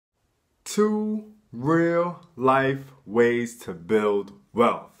2 real life ways to build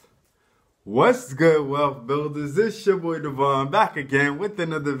wealth. What's good, wealth builders? It's your boy DeVaughn back again with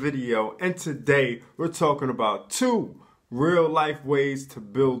another video, and today we're talking about 2 real life ways to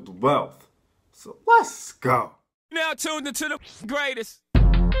build wealth. So let's go. Now tuned into the greatest.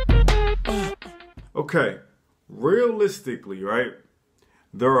 Okay, realistically, right?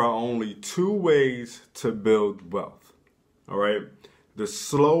 There are only 2 ways to build wealth. All right, the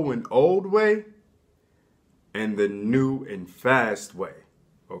slow and old way and the new and fast way.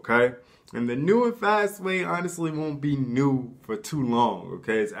 Okay, and the new and fast way honestly won't be new for too long.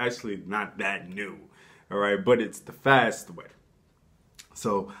 Okay, it's actually not that new. All right, but it's the fast way.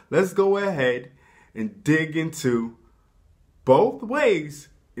 So let's go ahead and dig into both ways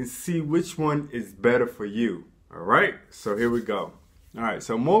and see which one is better for you. All right, so here we go. All right,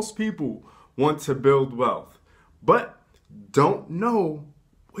 so most people want to build wealth, but don't know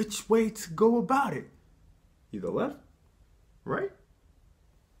which way to go about it. Either left, right?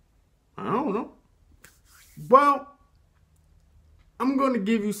 I don't know. Well, I'm going to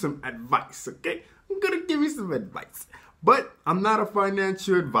give you some advice, okay? I'm going to give you some advice. But I'm not a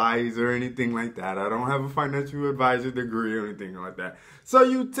financial advisor or anything like that. I don't have a financial advisor degree or anything like that. So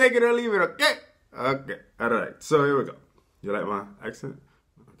you take it or leave it, okay? Okay, all right. So here we go. You like my accent?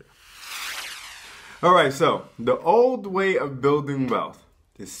 Okay. All right, so the old way of building wealth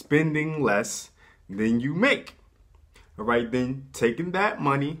is spending less than you make. All right, then taking that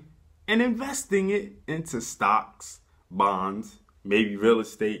money and investing it into stocks, bonds, maybe real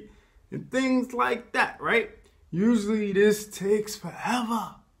estate, and things like that, right? Usually this takes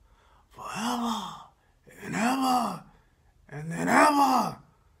forever, and ever, and then ever.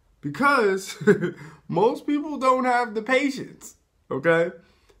 Because most people don't have the patience, okay,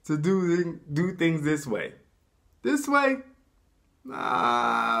 to do things this way. This way,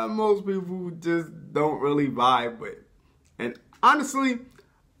 most people just don't really vibe with. And honestly,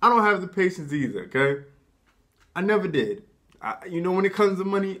 I don't have the patience either, okay? I never did. When it comes to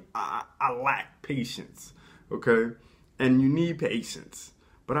money, I lack patience, okay? And you need patience,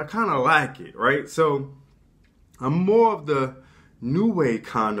 but I kind of lack it, right? So I'm more of the new way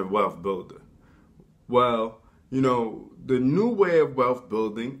kind of wealth builder. Well, the new way of wealth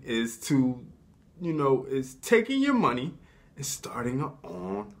building is is taking your money and starting an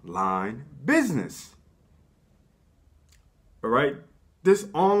online business. All right? This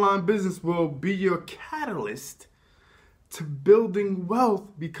online business will be your catalyst to building wealth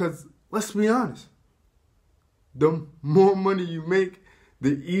because, let's be honest, the more money you make,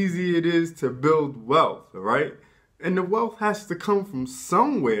 the easier it is to build wealth, all right? And the wealth has to come from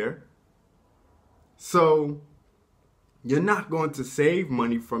somewhere. So you're not going to save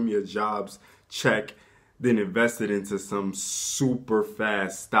money from your job's check, then invest it into some super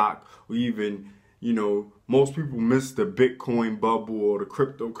fast stock, or even, most people miss the Bitcoin bubble or the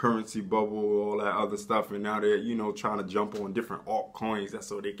cryptocurrency bubble or all that other stuff. And now they're, trying to jump on different altcoins. That's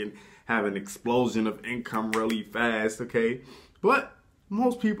so they can have an explosion of income really fast, okay? But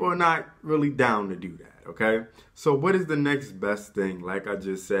most people are not really down to do that, okay? So what is the next best thing? Like I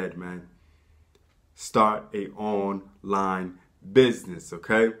just said, man, start a online business,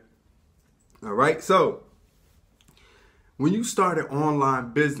 okay? All right, so when you start an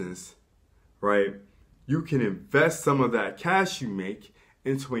online business, right, you can invest some of that cash you make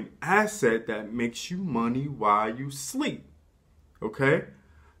into an asset that makes you money while you sleep, okay?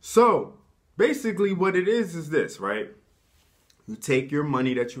 So basically what it is this, right? You take your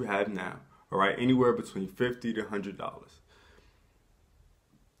money that you have now, all right, anywhere between $50 to $100.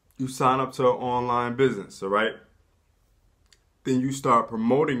 You sign up to an online business, all right? Then you start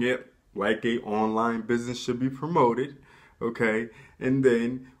promoting it like an online business should be promoted, okay? And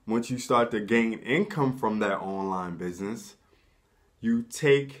then once you start to gain income from that online business, you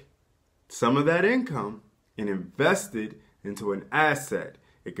take some of that income and invest it into an asset.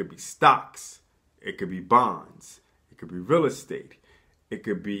 It could be stocks, it could be bonds, it could be real estate, it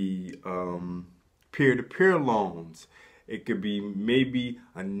could be peer-to-peer loans, it could be maybe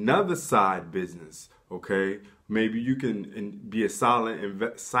another side business, okay? Maybe you can be a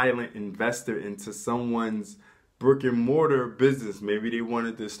silent investor into someone's brick and mortar business. Maybe they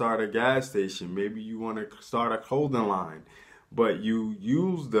wanted to start a gas station. Maybe you want to start a clothing line, but you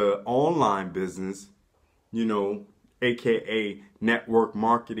use the online business, AKA network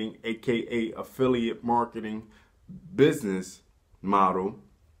marketing, AKA affiliate marketing business model.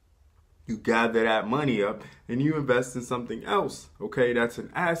 You gather that money up and you invest in something else, okay? That's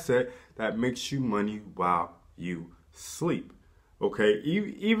an asset that makes you money while you sleep, okay?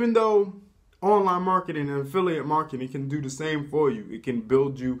 Even though online marketing and affiliate marketing can do the same for you. It can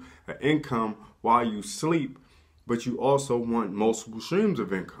build you an income while you sleep, but you also want multiple streams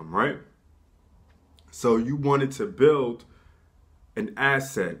of income, right? So you wanted to build an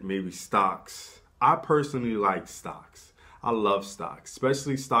asset, maybe stocks. I personally like stocks. I love stocks,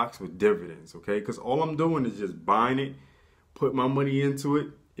 especially stocks with dividends, okay? Because all I'm doing is just buying it, put my money into it,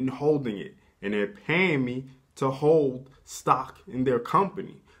 and holding it. And they're paying me to hold stock in their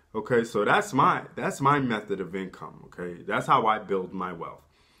company. Okay, so that's my method of income. Okay, that's how I build my wealth.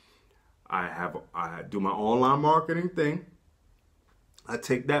 I do my online marketing thing. I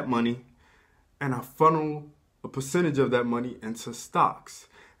take that money and I funnel a percentage of that money into stocks,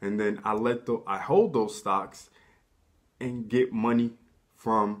 and then I hold those stocks and get money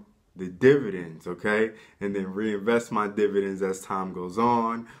from the dividends, okay? And then reinvest my dividends as time goes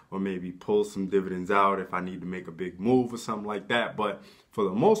on, or maybe pull some dividends out if I need to make a big move or something like that. But for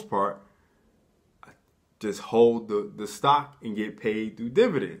the most part, I just hold the stock and get paid through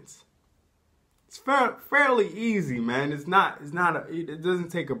dividends. It's fairly easy, man. It doesn't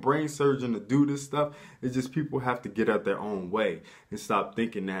take a brain surgeon to do this stuff. It's just people have to get out their own way and stop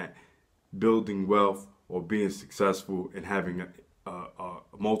thinking that building wealth or being successful and having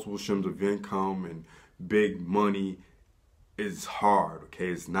multiple streams of income and big money is hard, okay?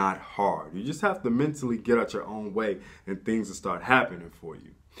 It's not hard. You just have to mentally get out your own way and things will start happening for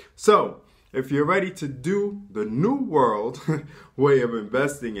you. So, if you're ready to do the new world way of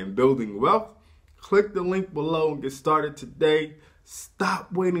investing and building wealth, click the link below and get started today.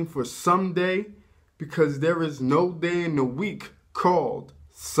 Stop waiting for someday, because there is no day in the week called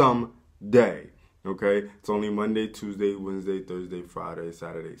someday. Okay, it's only Monday, Tuesday, Wednesday, Thursday, Friday,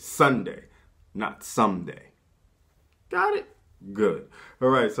 Saturday, Sunday, not someday. Got it? Good. All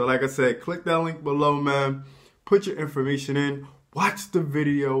right, so like I said, click that link below, man. Put your information in, watch the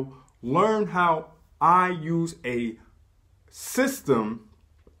video, learn how I use a system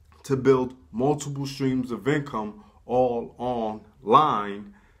to build multiple streams of income all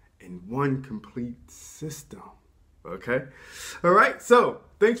online in one complete system. Okay? All right, so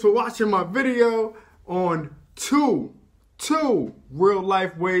thanks for watching my video on two real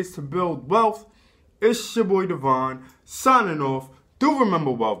life ways to build wealth. It's your boy DeVaughn signing off. Do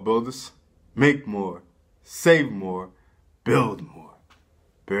remember, wealth builders, make more, save more, build more.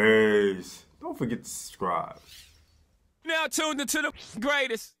 Peace. Don't forget to subscribe. Now tuned into the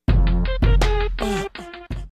greatest.